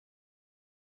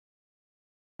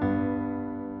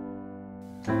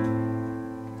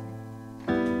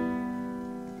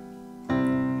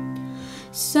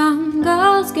Some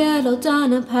girls get all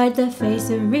done up, hide their face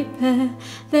and repair.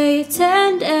 They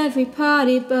attend every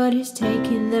party, but it's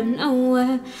taking them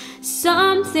nowhere.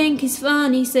 Some think it's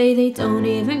funny, say they don't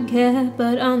even care,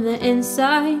 but on the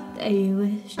inside they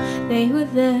wish they were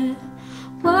there.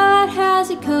 What has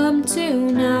it come to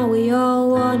now? We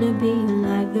all wanna be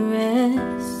like the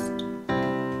rest,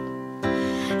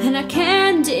 and I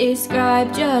can't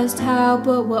describe just how,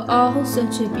 but we're all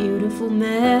such a beautiful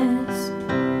mess.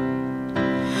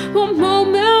 One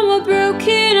moment we're broken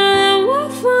and then we're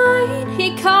fine.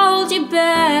 He called you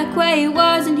back, wait,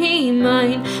 wasn't he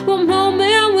mine? One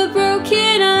moment we're broken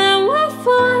and then we're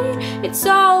fine. It's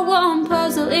all one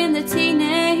puzzle in the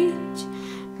teenage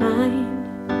mind.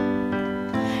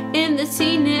 In the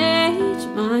teenage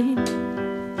mind.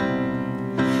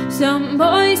 Some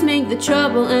boys make the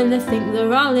trouble and they think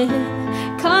they're all in,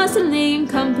 constantly in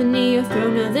company or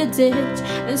thrown out the ditch.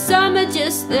 And some are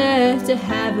just there to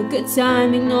have a good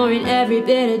time, ignoring every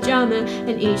bit of drama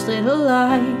and each little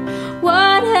lie.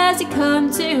 What has it come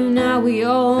to now? We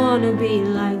all wanna be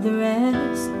like the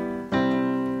rest.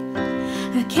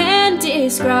 I can't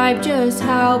describe just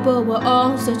how, but we're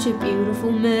all such a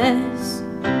beautiful mess.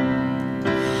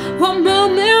 One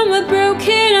moment we're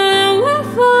broken and we're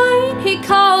fine. He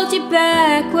called you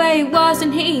back, wait,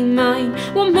 wasn't he mine?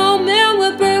 One moment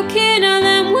we're broken and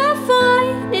then we're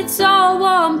fine. It's all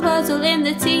one puzzle in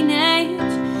the teenage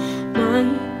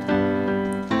mind.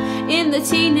 In the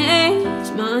teenage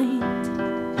mind.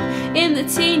 In the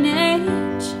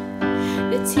teenage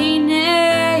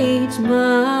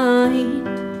mind.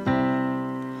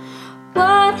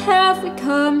 What have we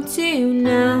come to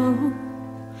now?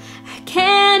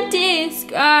 Can't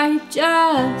describe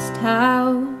just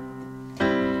how.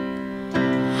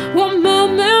 One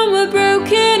moment we're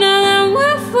broken and then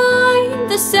we're fine.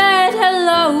 They said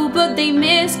hello but they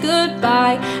missed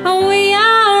goodbye, and we are